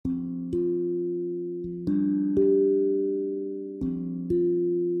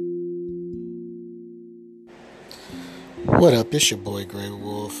What up? It's your boy Grey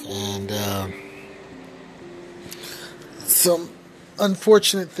Wolf, and some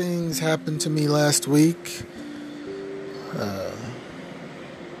unfortunate things happened to me last week.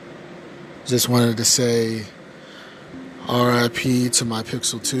 Just wanted to say RIP to my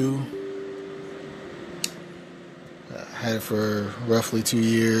Pixel 2. Had it for roughly 2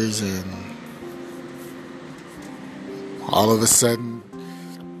 years, and all of a sudden,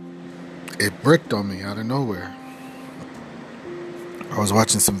 it bricked on me out of nowhere. I was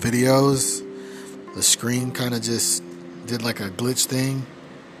watching some videos. The screen kind of just did like a glitch thing,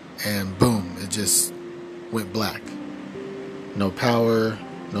 and boom, it just went black. No power,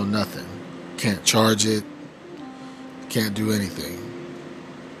 no nothing. Can't charge it. Can't do anything.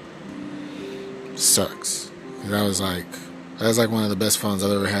 Sucks. That was like one of the best phones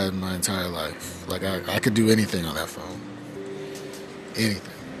I've ever had in my entire life. Like I could do anything on that phone.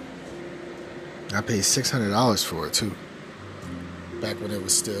 Anything. I paid $600 for it too. Back when it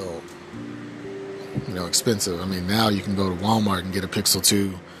was still, expensive. I mean, now you can go to Walmart and get a Pixel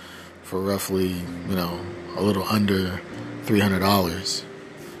 2 for roughly, a little under $300.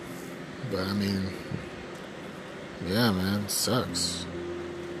 But I mean, yeah, man, it sucks.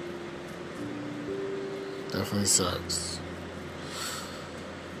 Definitely sucks.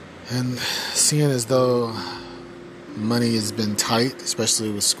 And seeing as though money has been tight,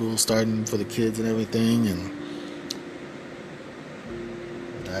 especially with school starting for the kids and everything, and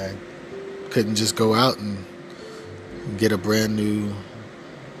I couldn't just go out and get a brand new,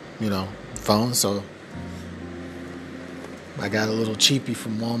 phone. So I got a little cheapie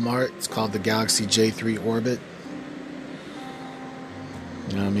from Walmart. It's called the Galaxy J3 Orbit.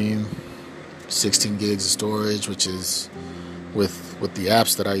 You know what I mean? 16 gigs of storage, which is with the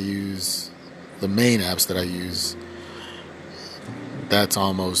apps that I use, the main apps that I use, that's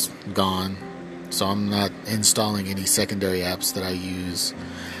almost gone. So I'm not installing any secondary apps that I use.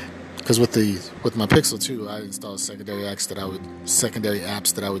 Because with my Pixel 2, I install secondary apps that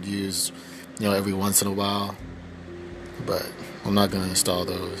I would use, every once in a while. But I'm not going to install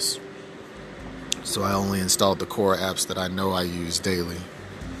those. So I only installed the core apps that I know I use daily.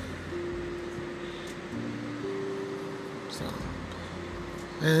 So,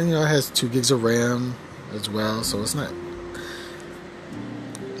 and it has 2 gigs of RAM as well, so it's not.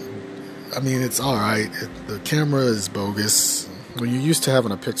 I mean, it's all right. The camera is bogus. When you're used to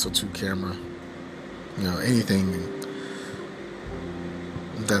having a Pixel 2 camera, anything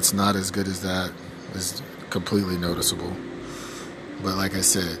that's not as good as that is completely noticeable. But like I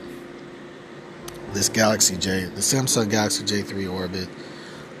said, the Samsung Galaxy J3 Orbit,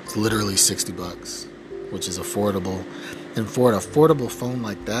 it's literally $60, which is affordable. And for an affordable phone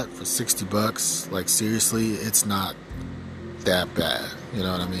like that, for $60, like seriously, it's not that bad. You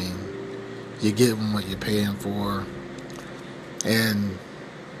know what I mean? You're getting what you're paying for. And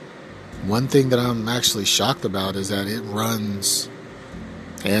one thing that I'm actually shocked about is that it runs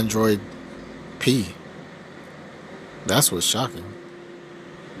Android P. That's what's shocking.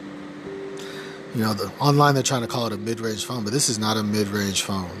 Online they're trying to call it a mid-range phone, but this is not a mid-range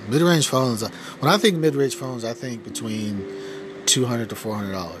phone. Mid-range phones, when I think mid-range phones, I think between $200 to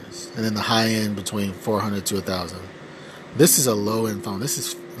 $400, and then the high end between $400 to $1,000. This is a low-end phone. This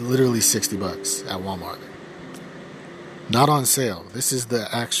is literally $60 at Walmart. Not on sale. This is the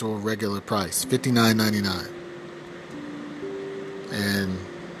actual regular price, $59.99. And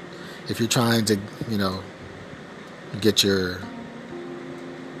if you're trying to, get your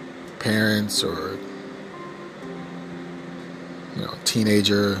parents or,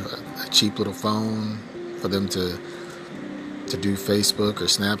 teenager a cheap little phone for them to do Facebook or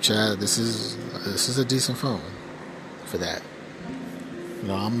Snapchat, this is a decent phone for that.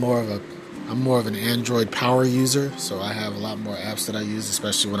 I'm more of an Android power user, so I have a lot more apps that I use,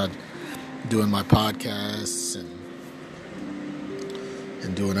 especially when I'm doing my podcasts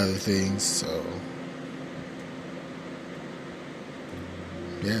and doing other things. So,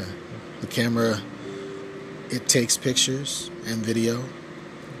 yeah, the camera, it takes pictures and video.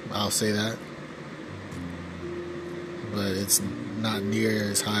 I'll say that, but it's not near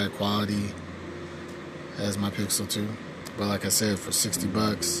as high a quality as my Pixel 2. But like I said, for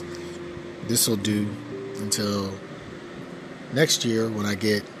 $60, this will do until next year when I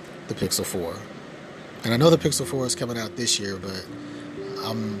get the Pixel 4. And I know the Pixel 4 is coming out this year, but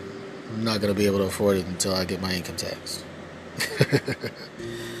I'm not going to be able to afford it until I get my income tax.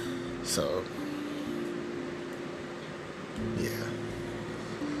 So, yeah.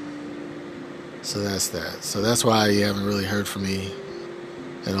 So that's that. So that's why you haven't really heard from me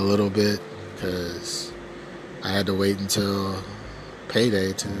in a little bit, because I had to wait until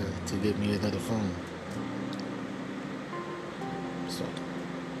payday to get me another phone.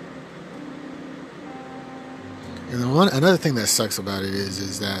 And another thing that sucks about it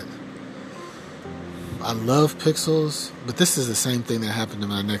is that I love Pixels, but this is the same thing that happened to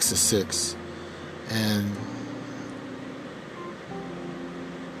my Nexus 6. And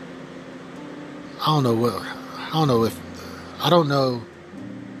I don't know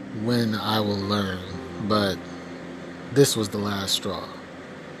when I will learn, but this was the last straw.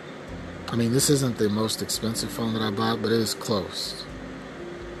 I mean, this isn't the most expensive phone that I bought, but it is close.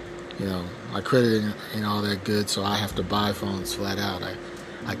 You know, my credit ain't all that good, so I have to buy phones flat out.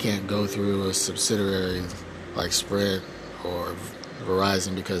 I can't go through a subsidiary like Sprint or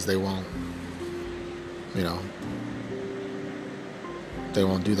Verizon because they won't, you know, they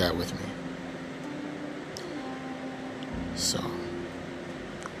won't do that with me. So,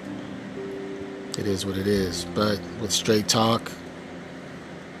 it is what it is. But with Straight Talk,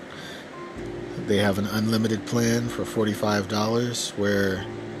 they have an unlimited plan for $45 where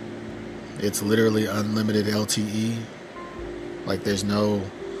it's literally unlimited LTE. Like there's no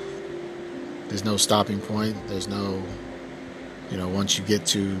stopping point. There's no, you know, once you get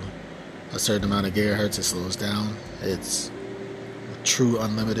to a certain amount of gigahertz, it slows down. It's true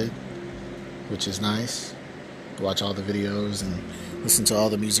unlimited, which is nice. Watch all the videos and listen to all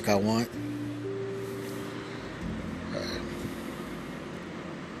the music I want.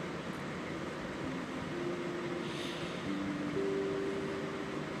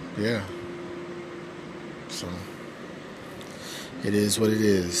 Yeah. So, it is what it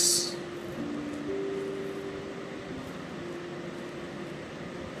is.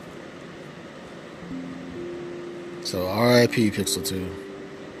 So, RIP Pixel 2.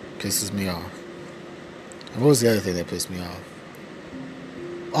 Pisses me off. And what was the other thing that pissed me off?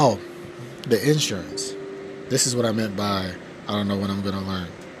 Oh, the insurance. This is what I meant by I don't know when I'm going to learn.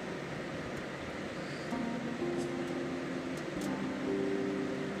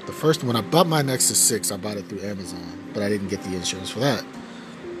 When I bought my Nexus 6, I bought it through Amazon, but I didn't get the insurance for that.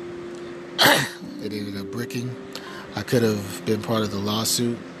 It ended up bricking. I could have been part of the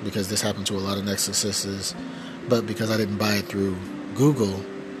lawsuit because this happened to a lot of Nexus 6s, but because I didn't buy it through Google,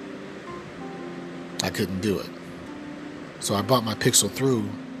 I couldn't do it. So I bought my Pixel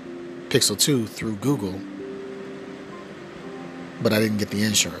 2 through Google, but I didn't get the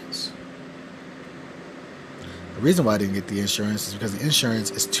insurance. The reason why I didn't get the insurance is because the insurance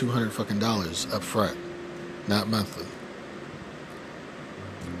is $200 up front, not monthly,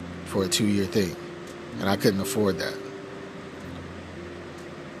 for a 2-year thing, and I couldn't afford that.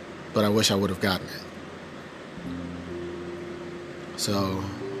 But I wish I would have gotten it. So,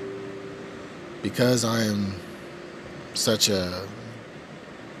 because I am such a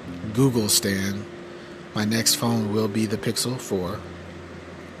Google stan, my next phone will be the Pixel 4.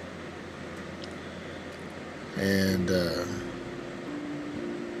 And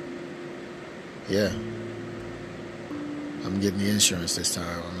yeah, I'm getting the insurance this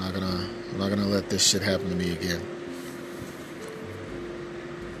time. I'm not gonna let this shit happen to me again.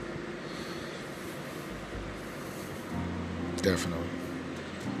 Definitely.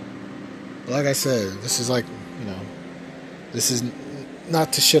 But like I said, this is like, you know, this is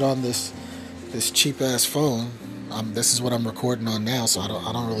not to shit on this cheap ass phone. This is what I'm recording on now, so I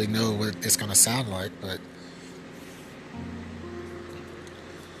don't really know what it's gonna sound like, but.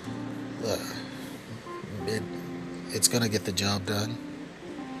 It's gonna get the job done.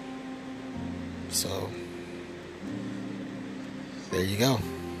 So there you go.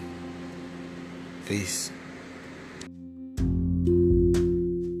 Peace.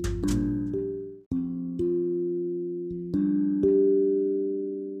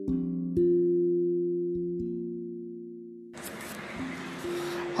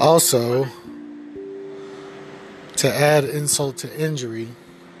 Also, to add insult to injury,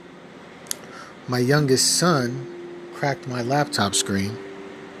 my youngest son cracked my laptop screen,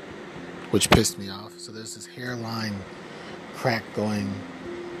 which pissed me off. So there's this hairline crack going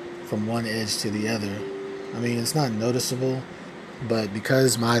from one edge to the other. I mean, it's not noticeable, but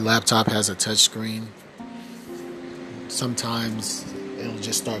because my laptop has a touch screen, sometimes it'll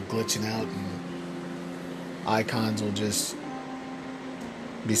just start glitching out and icons will just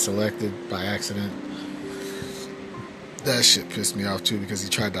be selected by accident. That shit pissed me off too because he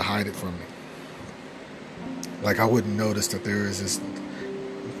tried to hide it from me. Like, I wouldn't notice that there is this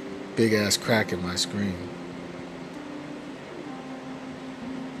big ass crack in my screen.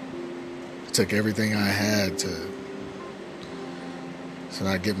 It took everything I had to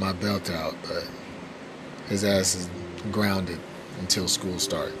not get my belt out, but his ass is grounded until school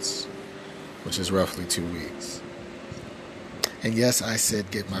starts, which is roughly 2 weeks. And yes, I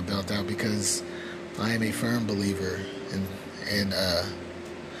said get my belt out because I am a firm believer in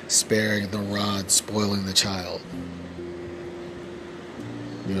sparing the rod, spoiling the child.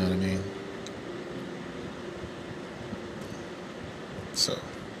 You know what I mean? So,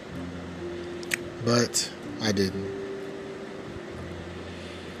 but I didn't.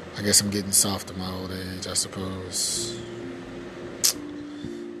 I guess I'm getting soft in my old age, I suppose.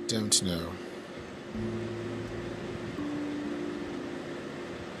 Don't know.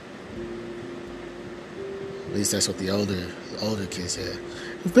 At least that's what the older kids said.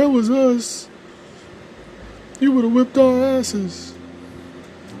 If that was us, you would have whipped our asses.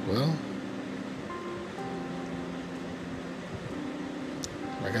 Well,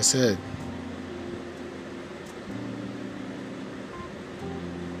 like I said,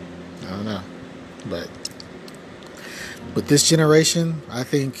 I don't know. But with this generation, I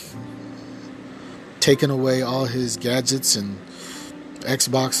think taking away all his gadgets and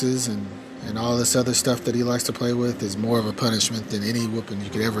Xboxes and all this other stuff that he likes to play with is more of a punishment than any whooping you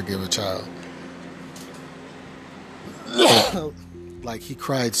could ever give a child. Like, he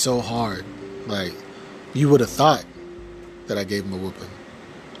cried so hard. Like, you would have thought that I gave him a whooping.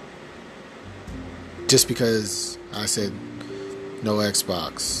 Just because I said, no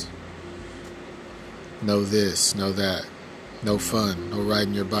Xbox, no this, no that, no fun, no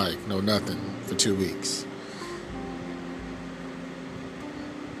riding your bike, no nothing for 2 weeks.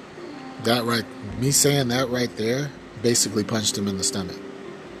 Me saying that right there basically punched him in the stomach.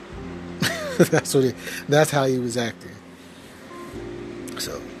 That's how he was acting.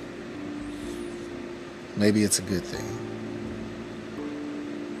 So maybe it's a good thing.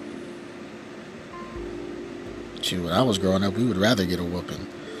 Shoot, when I was growing up, we would rather get a whooping.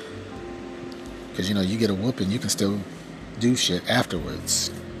 Because, you get a whooping, you can still do shit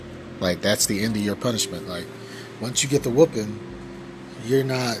afterwards. Like, that's the end of your punishment. Like, once you get the whooping, you're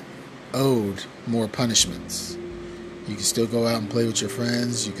not owed more punishments. You can still go out and play with your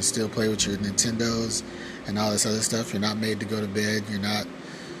friends. You can still play with your Nintendos and all this other stuff. You're not made to go to bed. You're not,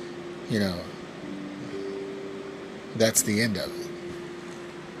 that's the end of it.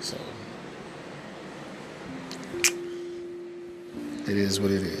 So, it is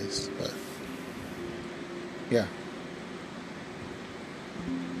what it is. But, yeah.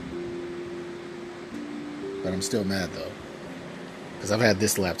 But I'm still mad, though. Because I've had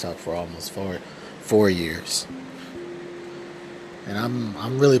this laptop for almost 4 years. And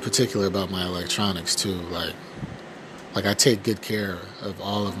I'm really particular about my electronics, too. Like I take good care of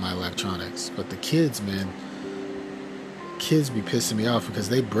all of my electronics. But the kids, man, kids be pissing me off because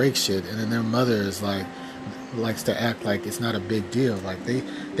they break shit. And then their mother is likes to act like it's not a big deal. Like,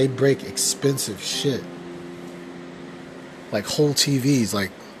 they break expensive shit. Like, whole TVs.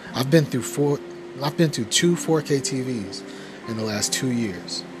 Like, I've been through 2 4K TVs in the last 2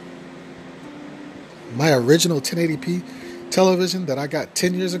 years. My original 1080p television that I got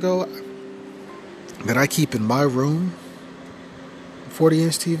 10 years ago, that I keep in my room,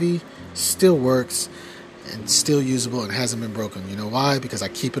 40-inch TV, still works and still usable and hasn't been broken. You know why? Because I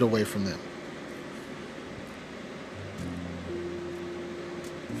keep it away from them.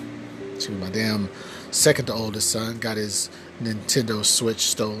 So my damn second to oldest son got his Nintendo Switch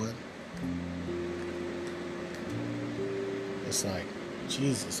stolen. It's like,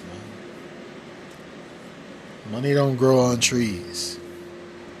 Jesus, man. Money don't grow on trees.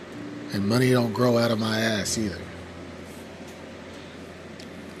 And money don't grow out of my ass either.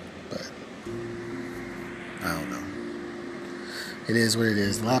 But, I don't know. It is what it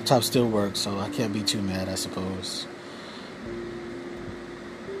is. The laptop still works, so I can't be too mad, I suppose.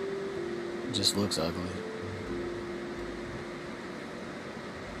 It just looks ugly.